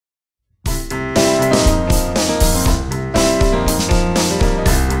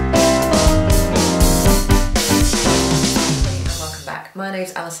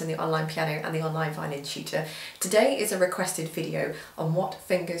name's Alison, the online piano and the online violin tutor. Today is a requested video on what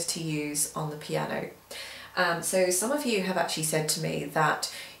fingers to use on the piano. So some of you have actually said to me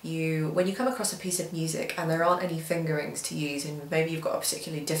that when you come across a piece of music and there aren't any fingerings to use, and maybe you've got a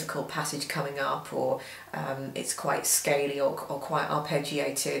particularly difficult passage coming up, or it's quite scaly or quite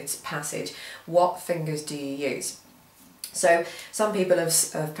arpeggiated passage, what fingers do you use? So some people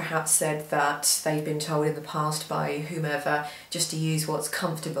have perhaps said that they've been told in the past by whomever just to use what's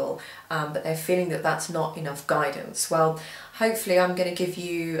comfortable, but they're feeling that that's not enough guidance. Well, hopefully I'm going to give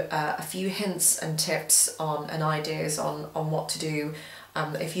you a few hints and tips and ideas on what to do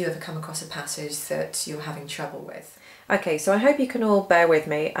if you ever come across a passage that you're having trouble with. Okay, so I hope you can all bear with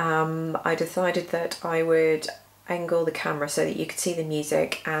me. I decided that I would angle the camera so that you could see the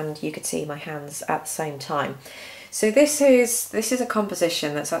music and you could see my hands at the same time. So this is a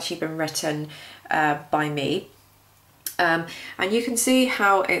composition that's actually been written by me, and you can see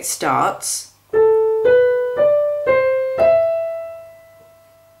how it starts.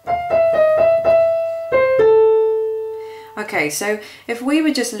 Okay, so if we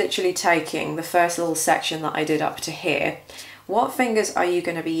were just literally taking the first little section that I did up to here, what fingers are you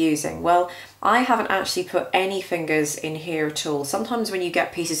going to be using? Well, I haven't actually put any fingers in here at all. Sometimes when you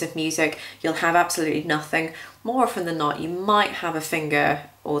get pieces of music, you'll have absolutely nothing. More often than not, you might have a finger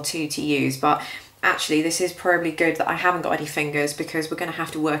or two to use, but actually this is probably good that I haven't got any fingers, because we're going to have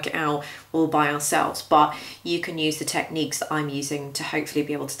to work it out all by ourselves. But you can use the techniques that I'm using to hopefully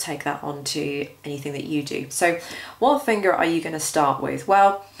be able to take that onto anything that you do. So what finger are you going to start with?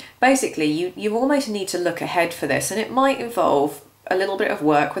 Well, basically you almost need to look ahead for this, and it might involve a little bit of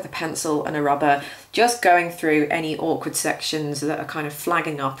work with a pencil and a rubber, just going through any awkward sections that are kind of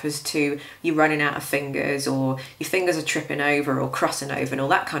flagging up as to you running out of fingers, or your fingers are tripping over or crossing over and all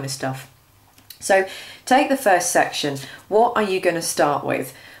that kind of stuff. So take the first section. What are you going to start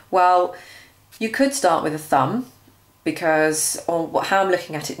with? Well, you could start with a thumb, because how I'm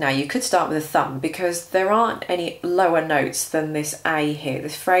looking at it now, you could start with a thumb because there aren't any lower notes than this A here.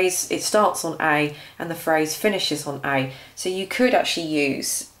 This phrase, it starts on A and the phrase finishes on A. So you could actually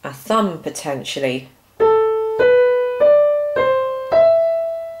use a thumb potentially.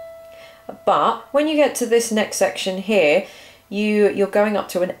 But when you get to this next section here, you're going up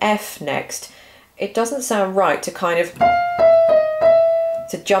to an F next. It doesn't sound right to kind of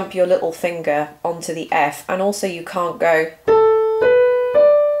to jump your little finger onto the F, and also you can't go,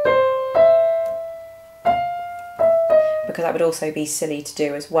 because that would also be silly to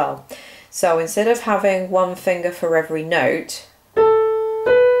do as well. So instead of having one finger for every note,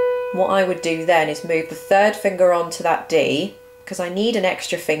 what I would do then is move the third finger onto that D, because I need an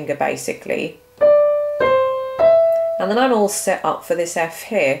extra finger basically, and then I'm all set up for this F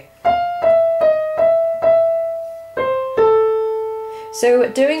here. So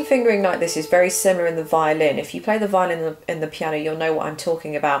doing fingering like this is very similar in the violin. If you play the violin in the piano, you'll know what I'm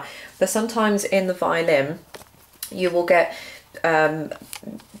talking about. But sometimes in the violin, you will get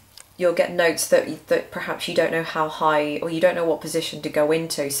you'll get notes that perhaps you don't know how high, or you don't know what position to go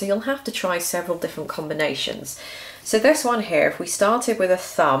into. So you'll have to try several different combinations. So this one here, if we started with a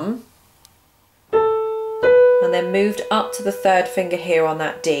thumb and then moved up to the third finger here on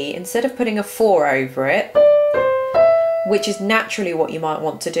that D, instead of putting a 4 over it, which is naturally what you might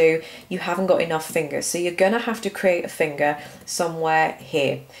want to do, you haven't got enough fingers. So you're going to have to create a finger somewhere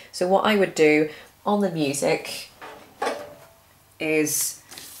here. So what I would do on the music is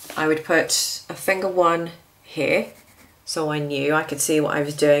I would put a finger 1 here, so I knew I could see what I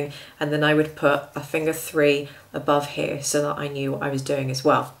was doing, and then I would put a finger 3 above here so that I knew what I was doing as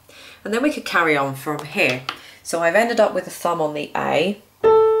well. And then we could carry on from here. So I've ended up with a thumb on the A,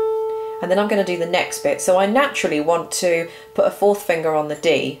 and then I'm going to do the next bit. So I naturally want to put a 4th finger on the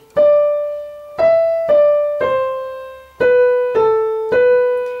D.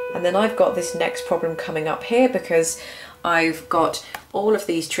 And then I've got this next problem coming up here, because I've got all of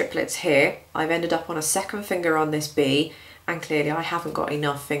these triplets here. I've ended up on a 2nd finger on this B, and clearly I haven't got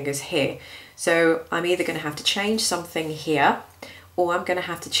enough fingers here. So I'm either going to have to change something here, or I'm going to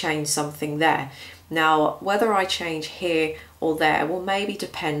have to change something there. Now, whether I change here or there will maybe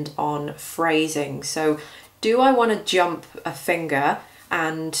depend on phrasing. So do I want to jump a finger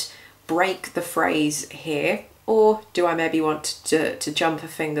and break the phrase here, or do I maybe want to jump a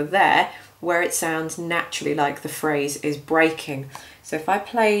finger there where it sounds naturally like the phrase is breaking? So if I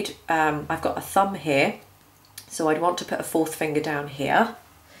played, I've got a thumb here, so I'd want to put a 4th finger down here.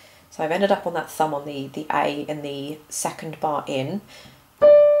 So I've ended up on that thumb on the A in the 2nd bar in.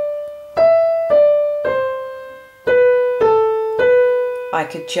 I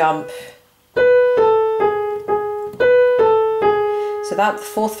could jump. So that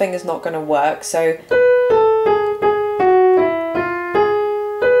fourth finger's not going to work. So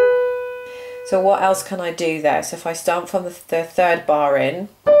what else can I do there? So if I start from the third bar in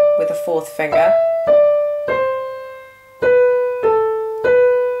with the fourth finger,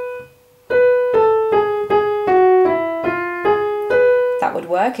 that would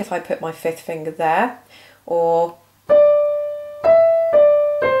work if I put my fifth finger there. Or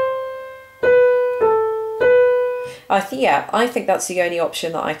I think that's the only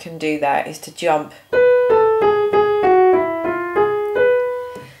option that I can do there, is to jump.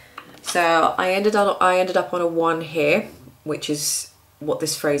 So I ended up on a 1 here, which is what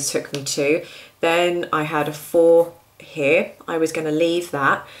this phrase took me to. Then I had a 4 here. I was going to leave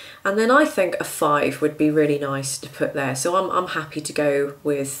that, and then I think a 5 would be really nice to put there. So I'm happy to go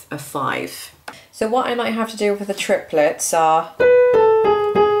with a 5. So what I might have to do with the triplets are,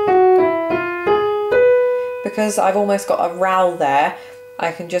 because I've almost got a rowel there,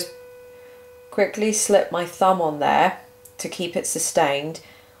 I can just quickly slip my thumb on there to keep it sustained,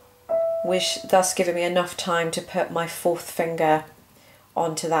 which thus giving me enough time to put my fourth finger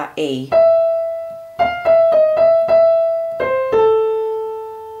onto that E.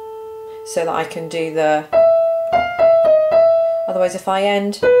 So that I can do the, otherwise if I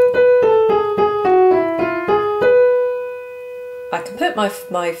end, I can put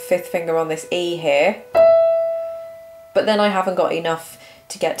my fifth finger on this E here, but then I haven't got enough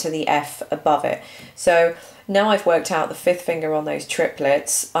to get to the F above it. So now I've worked out the fifth finger on those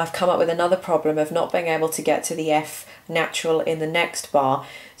triplets, I've come up with another problem of not being able to get to the F natural in the next bar.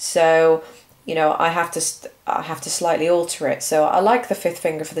 So, you know, I have to slightly alter it. So I like the fifth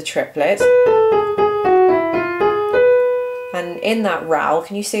finger for the triplet. And in that rowel,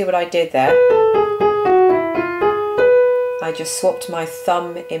 can you see what I did there? I just swapped my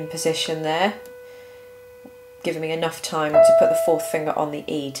thumb in position there, giving me enough time to put the fourth finger on the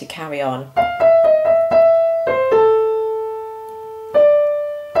E to carry on.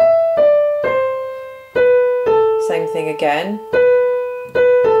 Same thing again.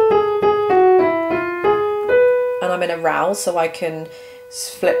 And I'm in a rowel, so I can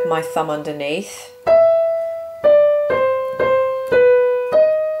flip my thumb underneath.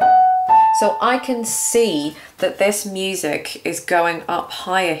 So I can see that this music is going up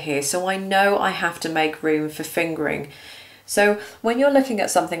higher here, so I know I have to make room for fingering. So when you're looking at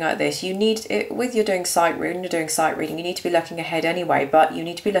something like this, you need, when you're doing sight reading, you need to be looking ahead anyway, but you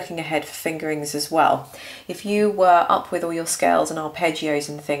need to be looking ahead for fingerings as well. If you were up with all your scales and arpeggios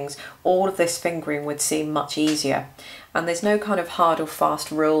and things, all of this fingering would seem much easier. And there's no kind of hard or fast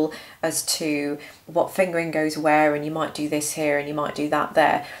rule as to what fingering goes where, and you might do this here and you might do that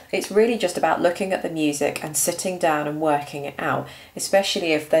there. It's really just about looking at the music and sitting down and working it out,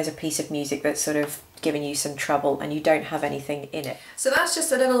 especially if there's a piece of music that's sort of giving you some trouble and you don't have anything in it. So that's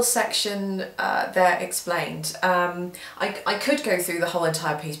just a little section there explained. I could go through the whole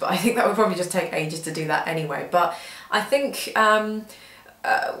entire piece, but I think that would probably just take ages to do that anyway. But I think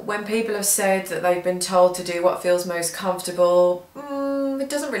when people have said that they've been told to do what feels most comfortable, it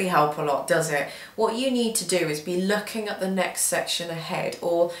doesn't really help a lot, does it? What you need to do is be looking at the next section ahead,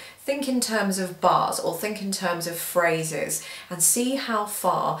 or think in terms of bars, or think in terms of phrases, and see how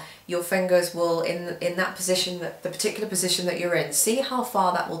far your fingers will, in that position, the particular position that you're in, see how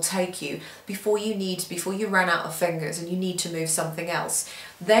far that will take you before you run out of fingers and you need to move something else.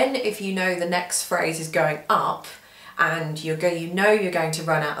 Then if you know the next phrase is going up, and you're going to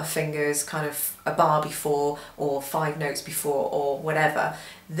run out of fingers kind of a bar before or 5 notes before or whatever,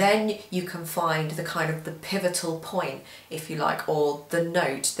 then you can find the kind of the pivotal point, if you like, or the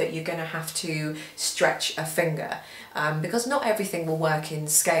note that you're going to have to stretch a finger, because not everything will work in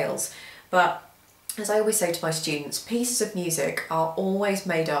scales. But as I always say to my students, pieces of music are always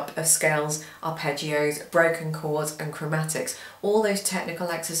made up of scales, arpeggios, broken chords and chromatics, all those technical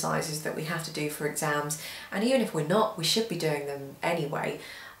exercises that we have to do for exams, and even if we're not, we should be doing them anyway.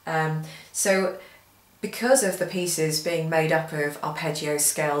 So because of the pieces being made up of arpeggios,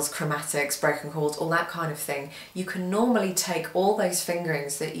 scales, chromatics, broken chords, all that kind of thing, you can normally take all those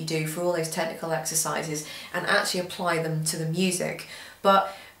fingerings that you do for all those technical exercises and actually apply them to the music.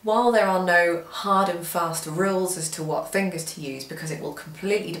 But while there are no hard and fast rules as to what fingers to use, because it will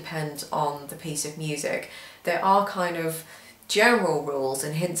completely depend on the piece of music, there are kind of general rules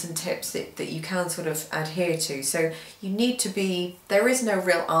and hints and tips that you can sort of adhere to. So you need to be, there is no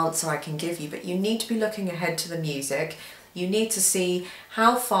real answer I can give you, but you need to be looking ahead to the music. You need to see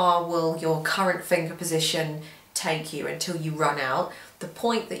how far will your current finger position take you until you run out. The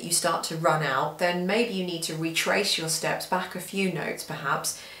point that you start to run out, then maybe you need to retrace your steps back a few notes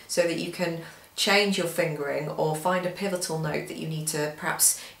perhaps, so that you can change your fingering or find a pivotal note that you need to,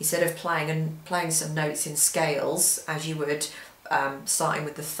 perhaps instead of playing some notes in scales as you would starting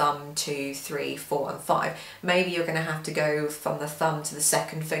with the thumb, 2, 3, 4 and 5, maybe you're going to have to go from the thumb to the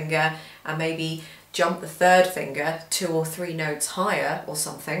second finger and maybe jump the third finger 2 or 3 notes higher or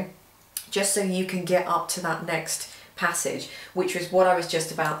something, just so you can get up to that next passage, which was what I was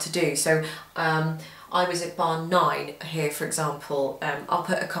just about to do. So I was at bar 9 here, for example. I'll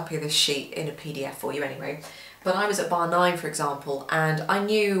put a copy of this sheet in a PDF for you anyway. But I was at bar 9, for example, and I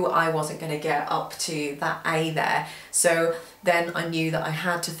knew I wasn't going to get up to that A there. So then I knew that I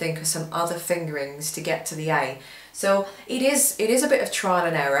had to think of some other fingerings to get to the A. So it is a bit of trial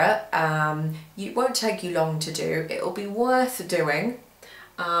and error. It won't take you long to do. It'll be worth doing.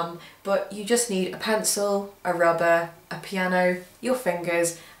 But you just need a pencil, a rubber, a piano, your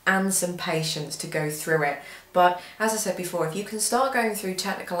fingers, and some patience to go through it. But as I said before, if you can start going through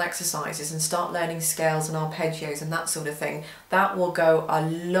technical exercises and start learning scales and arpeggios and that sort of thing, that will go a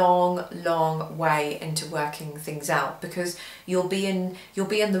long way into working things out, because you'll be in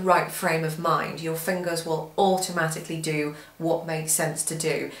the right frame of mind. Your fingers will automatically do what makes sense to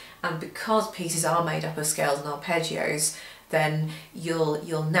do, and because pieces are made up of scales and arpeggios, then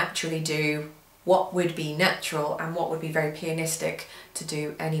you'll naturally do what would be natural and what would be very pianistic to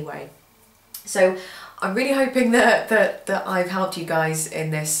do anyway. So I'm really hoping that I've helped you guys in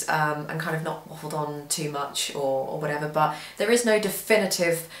this and kind of not waffled on too much or whatever, but there is no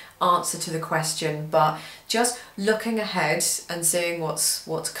definitive answer to the question, but just looking ahead and seeing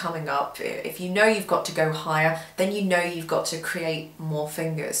what's coming up. If you know you've got to go higher, then you know you've got to create more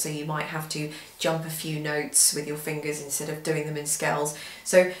fingers, so you might have to jump a few notes with your fingers instead of doing them in scales.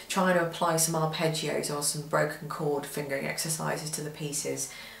 So trying to apply some arpeggios or some broken chord fingering exercises to the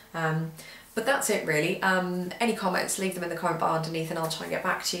pieces. But that's it really. Any comments, leave them in the comment bar underneath and I'll try and get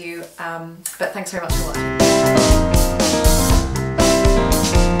back to you. But thanks very much for watching.